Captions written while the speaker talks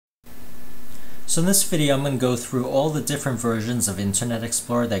So in this video I'm going to go through all the different versions of Internet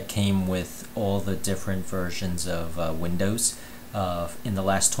Explorer that came with all the different versions of Windows in the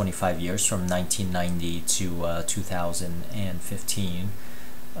last 25 years from 1990 to 2015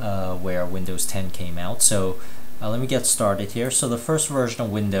 where Windows 10 came out. So let me get started here. So the first version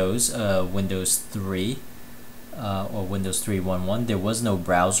of Windows, Windows 3 or Windows 3.1.1, there was no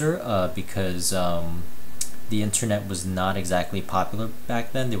browser because the internet was not exactly popular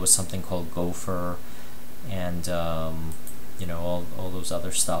back then. There was something called Gopher and you know, all those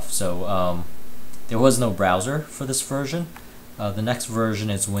other stuff. So there was no browser for this version. The next version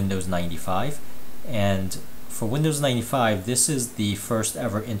is Windows 95, and for Windows 95 this is the first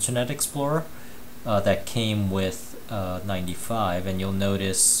ever Internet Explorer that came with 95, and you'll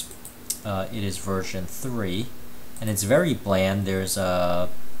notice it is version 3, and it's very bland. There's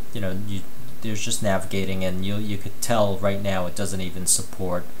there's just navigating, and you could tell right now it doesn't even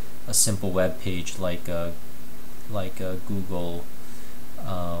support a simple web page like a Google,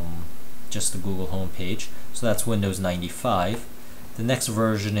 just the Google home page. So that's Windows 95. The next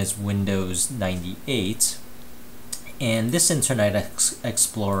version is Windows 98, and this Internet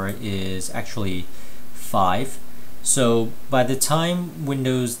Explorer is actually 5. So by the time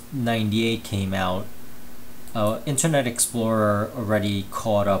Windows 98 came out, Internet Explorer already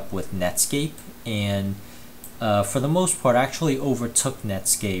caught up with Netscape, and for the most part actually overtook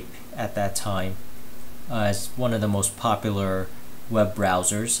Netscape at that time as one of the most popular web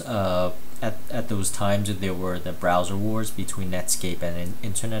browsers. At those times there were the browser wars between Netscape and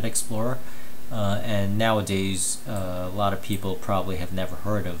Internet Explorer, and nowadays a lot of people probably have never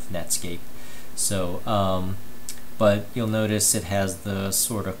heard of Netscape. So but you'll notice it has the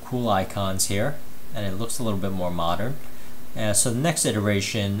sort of cool icons here, and it looks a little bit more modern. So the next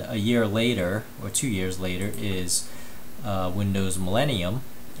iteration, a year later or 2 years later, is Windows Millennium,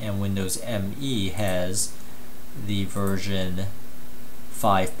 and Windows ME has the version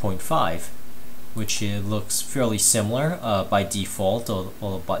 5.5, which looks fairly similar by default. All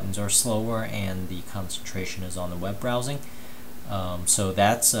the buttons are slower and the concentration is on the web browsing. So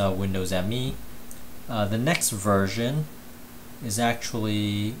that's Windows ME. The next version is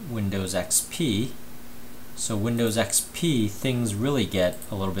actually Windows XP. So Windows XP, things really get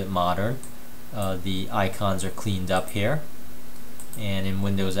a little bit modern. The icons are cleaned up here, and in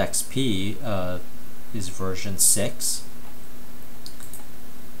Windows XP is version 6.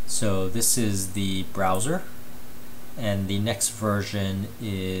 So this is the browser, and the next version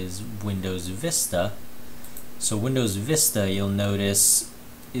is Windows Vista. So Windows Vista, you'll notice,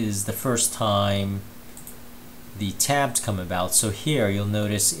 is the first time the tabs come about. So here you'll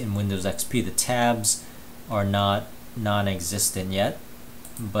notice in Windows XP the tabs are not non-existent yet,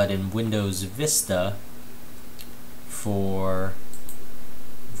 but in Windows Vista, for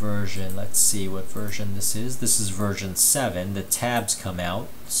version, let's see what version this is version 7, the tabs come out.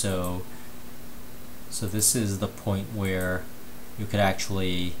 So this is the point where you could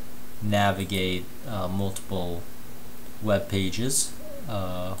actually navigate multiple web pages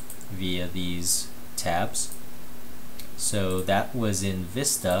via these tabs. So that was in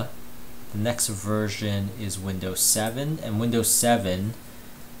Vista. The next version is Windows 7, and Windows 7,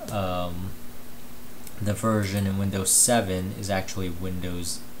 the version in Windows 7 is actually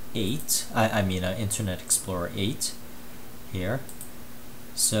Windows 8. I mean Internet Explorer 8 here.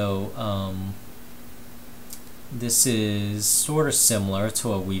 So this is sort of similar to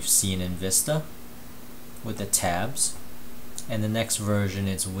what we've seen in Vista with the tabs, and the next version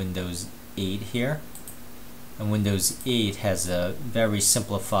is Windows 8 here. And Windows 8 has a very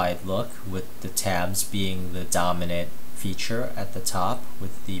simplified look, with the tabs being the dominant feature at the top,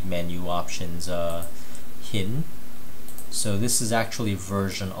 with the menu options hidden. So this is actually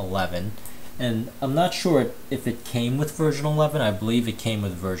version 11, and I'm not sure if it came with version 11. I believe it came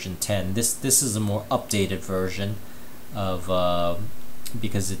with version 10. This is a more updated version of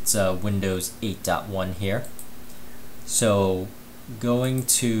because it's Windows 8.1 here. So going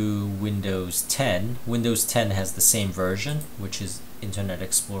to Windows 10, Windows 10 has the same version, which is Internet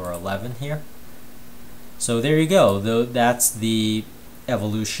Explorer 11 here. So there you go. That's the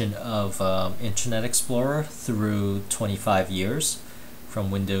evolution of Internet Explorer through 25 years, from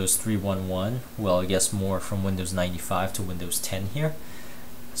Windows 3.1.1, well, I guess more from Windows 95 to Windows 10 here.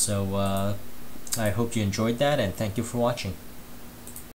 So I hope you enjoyed that, and thank you for watching.